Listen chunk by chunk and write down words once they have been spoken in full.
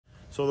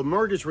So the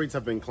mortgage rates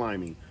have been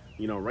climbing.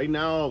 You know, right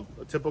now,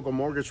 a typical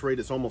mortgage rate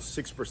is almost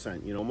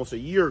 6%. You know, almost a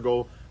year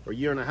ago or a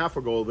year and a half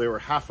ago, they were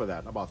half of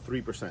that, about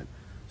 3%.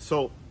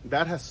 So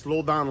that has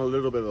slowed down a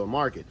little bit of the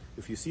market.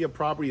 If you see a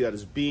property that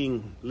is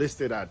being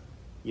listed at,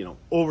 you know,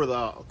 over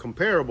the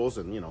comparables,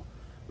 and, you know,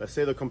 let's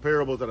say the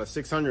comparables are at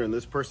 600 and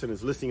this person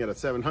is listing it at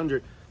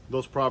 700,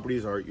 those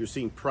properties you're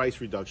seeing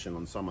price reduction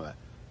on some of that.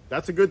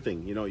 That's a good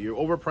thing. You know, you're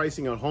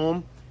overpricing a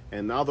home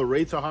and now the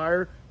rates are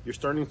higher. You're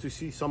starting to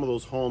see some of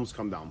those homes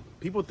come down.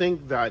 People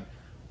think that,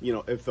 you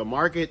know, if the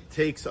market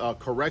takes a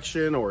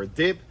correction or a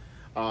dip,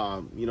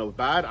 you know,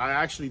 bad. I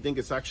actually think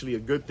it's actually a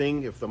good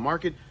thing. If the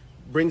market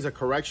brings a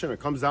correction or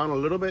comes down a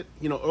little bit,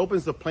 you know, it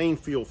opens the playing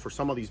field for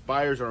some of these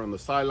buyers that are on the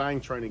sideline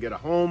trying to get a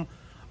home.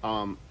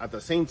 At the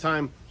same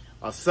time,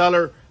 a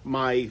seller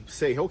might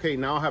say, okay,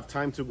 now I have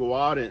time to go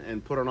out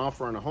and put an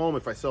offer on a home.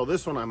 If I sell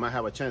this one, I might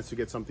have a chance to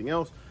get something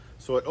else.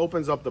 So it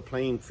opens up the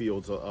playing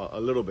fields a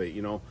little bit,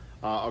 you know.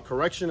 A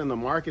correction in the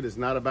market is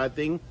not a bad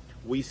thing.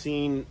 We've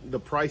seen the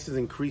prices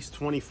increase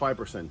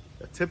 25%.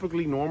 A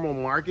typically normal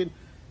market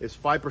is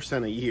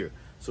 5% a year.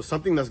 So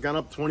something that's gone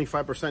up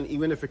 25%,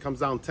 even if it comes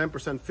down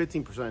 10%,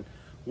 15%,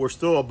 we're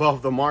still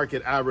above the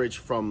market average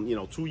from, you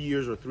know, 2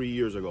 years or 3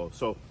 years ago.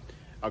 So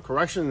a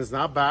correction is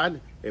not bad.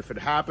 If it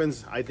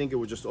happens, I think it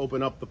would just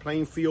open up the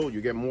playing field.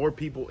 You get more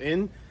people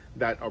in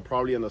that are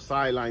probably on the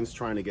sidelines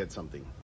trying to get something.